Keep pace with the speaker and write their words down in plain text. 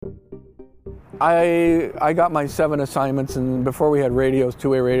I got my 7 assignments, and before we had radios,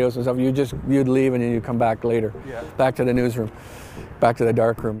 two-way radios and stuff, you'd leave and then you'd come back later, back to the newsroom, back to the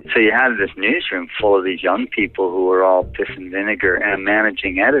dark room. So you had this newsroom full of these young people who were all piss and vinegar, and a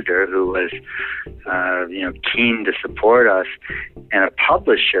managing editor who was, keen to support us, and a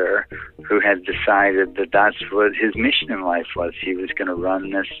publisher who had decided that that's what his mission in life was. He was going to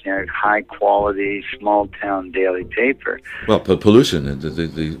run this high-quality, small-town daily paper. Well, pollution,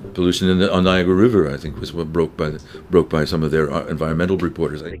 the pollution on Niagara River, I think, was what broke by some of their environmental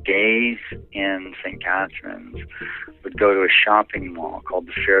reporters. The gays in St. Catharines would go to a shopping mall called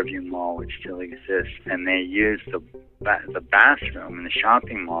the Fairview Mall, which still exists, and they used the bathroom in the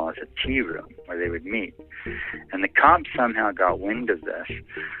shopping mall as a tea room where they would meet. And the cops somehow got wind of this,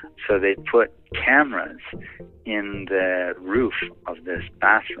 so they put cameras in the roof of this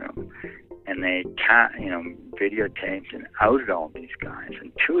bathroom, and they videotaped and outed all these guys,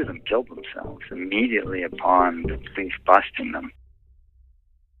 and 2 of them killed themselves immediately upon the police busting them.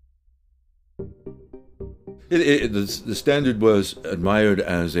 The Standard was admired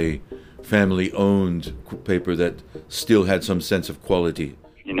as a family-owned paper that still had some sense of quality.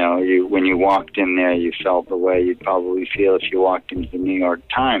 When you walked in there, you felt the way you'd probably feel if you walked into the New York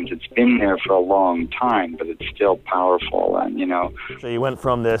Times. It's been there for a long time, but it's still powerful, and So you went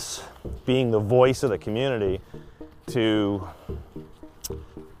from this being the voice of the community to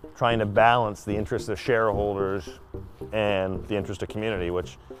trying to balance the interests of shareholders and the interest of community,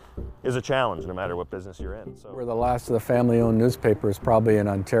 which is a challenge no matter what business you're in. So we're the last of the family-owned newspapers probably in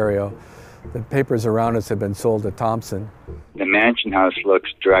Ontario. The papers around us have been sold to Thomson. The Mansion House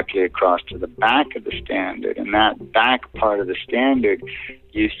looks directly across to the back of the Standard, and that back part of the Standard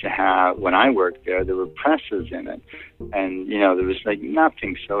used to have, when I worked there were presses in it. And, there was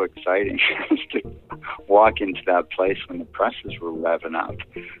nothing so exciting as to walk into that place when the presses were revving up.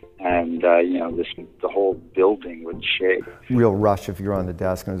 And, the whole building would shake. Real rush if you're on the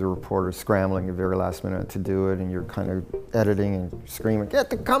desk and there's a reporter scrambling at the very last minute to do it, and you're kind of editing and screaming,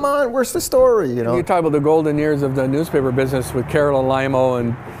 come on, where's the story? You talk about the golden years of the newspaper business with Carol Alimo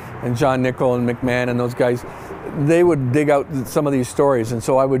and John Nichol and McMahon and those guys. They would dig out some of these stories, and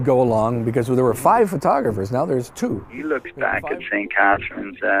so I would go along because there were 5 photographers. Now there's 2. He looks back at St.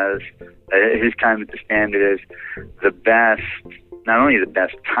 Catharines as his time at the Standard is the best, not only the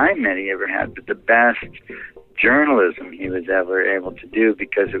best time that he ever had, but the best journalism he was ever able to do,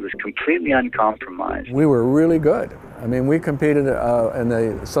 because it was completely uncompromised. We were really good. I mean, we competed in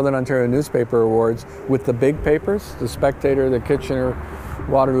the Southern Ontario Newspaper Awards with the big papers, the Spectator, the Kitchener,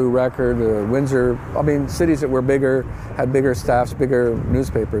 Waterloo Record, Windsor, cities that were bigger, had bigger staffs, bigger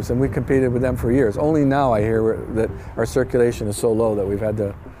newspapers, and we competed with them for years. Only now I hear that our circulation is so low that we've had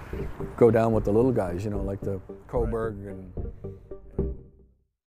to go down with the little guys, like the Coburg and